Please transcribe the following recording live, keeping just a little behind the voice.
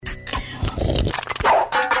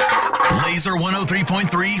Laser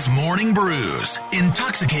 103.3's Morning Brews,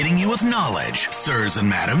 intoxicating you with knowledge, sirs and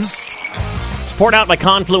madams. It's poured out by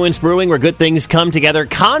Confluence Brewing, where good things come together.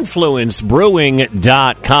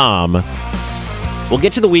 ConfluenceBrewing.com. We'll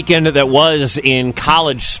get to the weekend that was in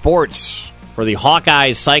college sports for the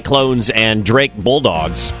Hawkeyes, Cyclones, and Drake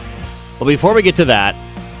Bulldogs. But before we get to that,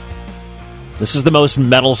 this is the most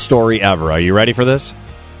metal story ever. Are you ready for this?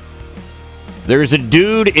 There's a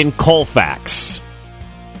dude in Colfax.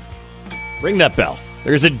 Ring that bell.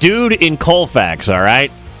 There's a dude in Colfax, all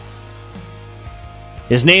right?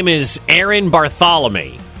 His name is Aaron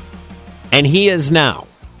Bartholomew. And he is now,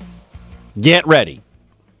 get ready,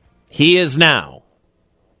 he is now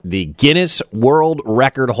the Guinness World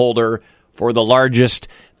Record holder for the largest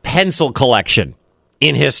pencil collection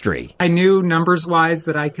in history. I knew numbers-wise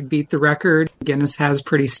that I could beat the record. Guinness has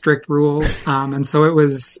pretty strict rules, and so it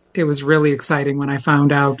was really exciting when I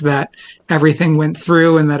found out that everything went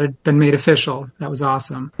through and that it had been made official. That was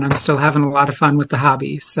awesome. And I'm still having a lot of fun with the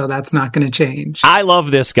hobby, so that's not going to change. I love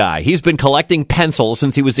this guy. He's been collecting pencils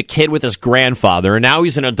since he was a kid with his grandfather, and now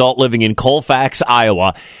he's an adult living in Colfax,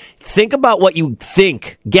 Iowa. Think about what you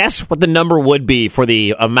think. Guess what the number would be for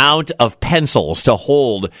the amount of pencils to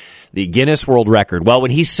hold the Guinness World Record. Well,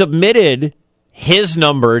 when he submitted his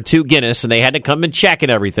number to Guinness, and they had to come and check and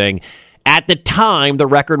everything, at the time, the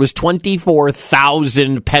record was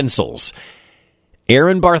 24,000 pencils.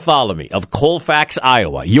 Aaron Bartholomew of Colfax,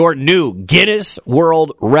 Iowa, your new Guinness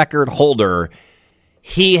World Record holder.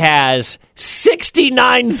 He has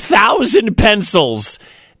 69,000 pencils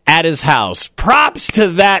at his house. Props to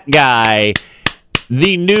that guy,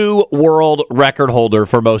 the new world record holder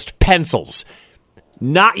for most pencils.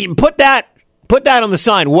 Not put that on the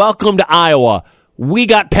sign. Welcome to Iowa. We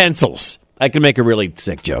got pencils. I can make a really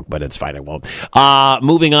sick joke, but it's fine. I won't.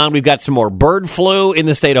 Moving on, we've got some more bird flu in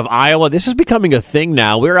the state of Iowa. This is becoming a thing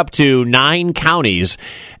now. We're up to 9 counties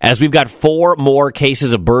as we've got 4 more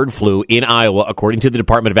cases of bird flu in Iowa, according to the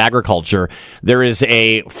Department of Agriculture. There is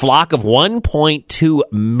a flock of 1.2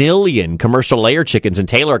 million commercial layer chickens in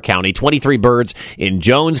Taylor County, 23 birds in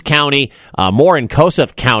Jones County, more in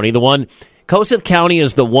Kossuth County. Kossuth County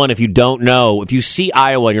is the one, if you don't know, if you see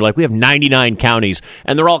Iowa and you're like, we have 99 counties,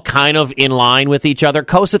 and they're all kind of in line with each other.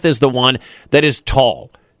 Kossuth is the one that is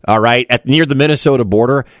tall, all right, near the Minnesota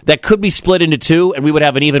border. That could be split into 2, and we would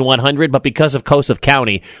have an even 100, but because of Kossuth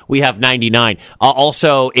County, we have 99.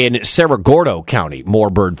 Also in Cerro Gordo County, more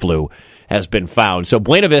bird flu has been found. So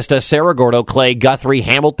Buena Vista, Cerro Gordo, Clay, Guthrie,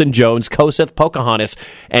 Hamilton, Jones, Kossuth, Pocahontas,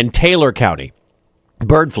 and Taylor County.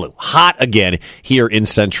 Bird flu, hot again here in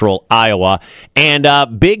central Iowa. And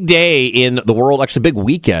big day in the world, actually big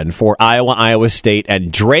weekend for Iowa, Iowa State,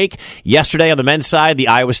 and Drake. Yesterday on the men's side, the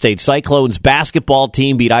Iowa State Cyclones basketball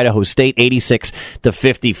team beat Idaho State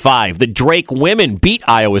 86-55. The Drake women beat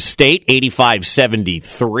Iowa State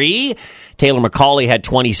 85-73. Taylor McCauley had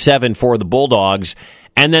 27 for the Bulldogs.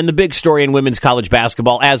 And then the big story in women's college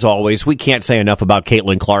basketball, as always, we can't say enough about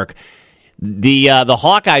Caitlin Clark. The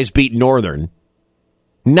Hawkeyes beat Northern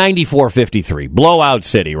 94-53. Blowout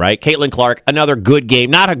city, right? Caitlin Clark, another good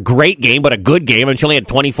game. Not a great game, but a good game. And she only had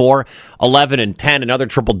 24, 11, and 10. Another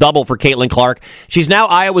triple-double for Caitlin Clark. She's now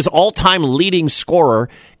Iowa's all-time leading scorer,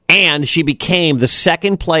 and she became the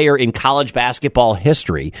second player in college basketball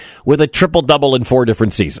history with a triple-double in 4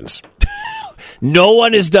 different seasons. No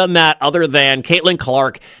one has done that other than Caitlin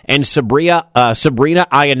Clark and Sabrina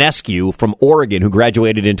Ionescu from Oregon, who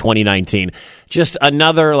graduated in 2019. Just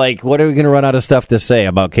another, what are we going to run out of stuff to say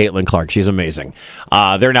about Caitlin Clark? She's amazing.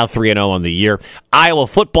 They're now 3-0 on the year. Iowa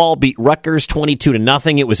football beat Rutgers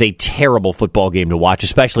 22-0. It was a terrible football game to watch,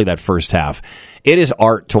 especially that first half. It is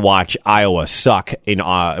art to watch Iowa suck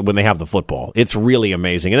when they have the football. It's really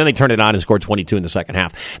amazing. And then they turned it on and scored 22 in the second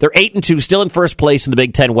half. They're 8-2, still in first place in the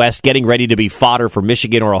Big Ten West, getting ready to be fodder for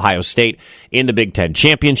Michigan or Ohio State in the Big Ten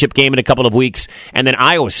championship game in a couple of weeks. And then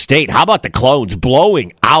Iowa State, how about the Clones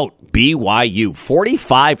blowing out BYU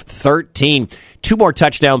 45-13. 2 more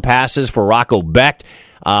touchdown passes for Rocco Becht.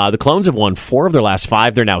 The Clones have won 4 of their last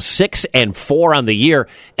 5. They're now 6-4 on the year.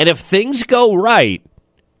 And if things go right,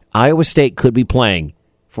 Iowa State could be playing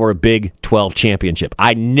for a Big 12 championship.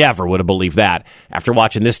 I never would have believed that after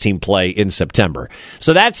watching this team play in September.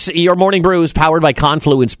 So that's your Morning Brews, powered by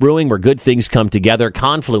Confluence Brewing, where good things come together.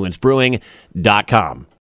 ConfluenceBrewing.com.